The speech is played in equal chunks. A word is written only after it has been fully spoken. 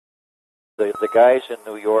the guys in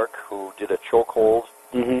New York who did a chokehold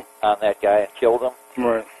on that guy and killed him.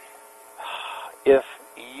 Right. If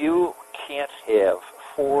you can't have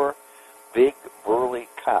 4 big, burly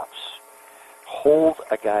cops hold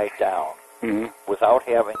a guy down without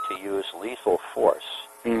having to use lethal force,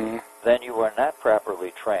 then you are not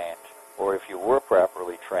properly trained, or if you were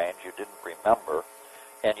properly trained, you didn't remember,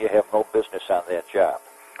 and you have no business on that job.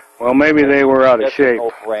 Well, maybe they were out of shape.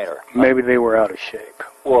 That's a no-brainer. Maybe they were out of shape.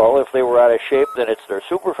 Well, if they were out of shape, then it's their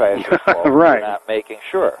supervisor's fault. Right. They're not making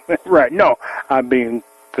sure. Right. No, I'm being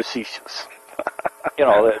facetious. You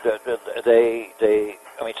know,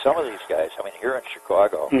 I mean, some of these guys, I mean, here in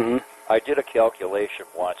Chicago, I did a calculation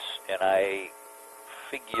once, and I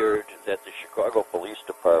figured that the Chicago Police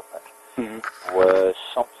Department was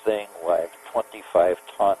something like 25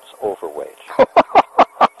 tons overweight.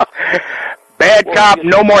 Bad cop,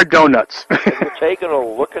 no more donuts. Have you taken a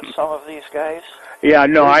look at some of these guys? Yeah,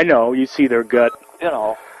 no, I know. You see their gut. You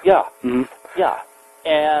know, yeah, yeah.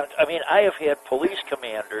 And, I mean, I have had police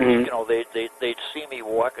commanders, you know, they'd see me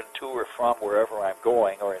walking to or from wherever I'm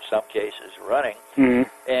going, or in some cases running,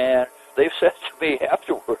 and they've said to me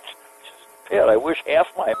afterwards, Pat, I wish half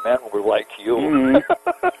my men were like you.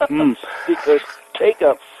 Because take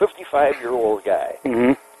a 55-year-old guy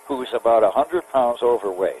who's about 100 pounds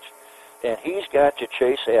overweight, and he's got to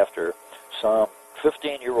chase after some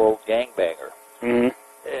 15-year-old gangbanger.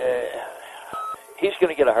 He's going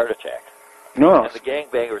to get a heart attack. No. And the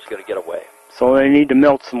gangbanger is going to get away. So they need to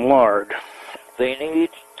melt some lard. They need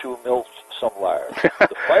to melt some lard.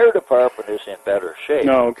 The fire department is in better shape.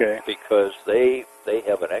 No, okay. Because they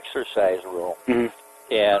have an exercise room,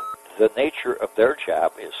 and the nature of their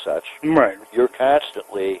job is such. Right. You're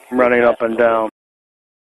constantly running up and down.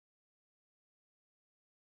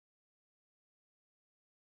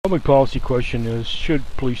 Public policy question is, should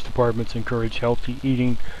police departments encourage healthy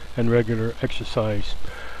eating and regular exercise?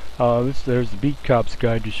 There's the Beat Cop's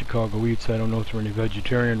Guide to Chicago Eats. I don't know if there are any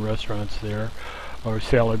vegetarian restaurants there, or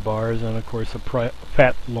salad bars, and of course a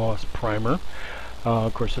fat loss primer.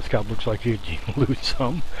 Of course this cop looks like he'd lose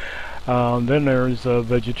some. Then there's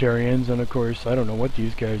vegetarians, and of course I don't know what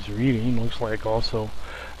these guys are eating. Looks like also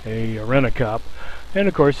a rent-a-cop. And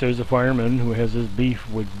of course there's a fireman who has his beef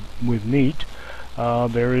with meat.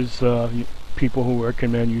 There is people who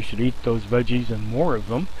recommend you should eat those veggies and more of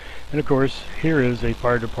them. And of course, here is a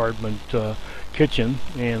fire department kitchen,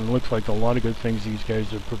 and it looks like a lot of good things these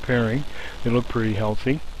guys are preparing. They look pretty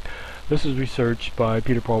healthy. This is research by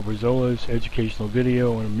Peter Paul Brazola's Educational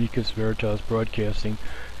Video and Amicus Veritas Broadcasting,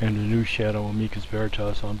 and the News Shadow Amicus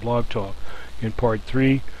Veritas on Blog Talk. In part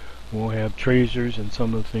 3, we'll have tracers and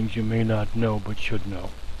some of the things you may not know but should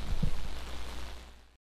know.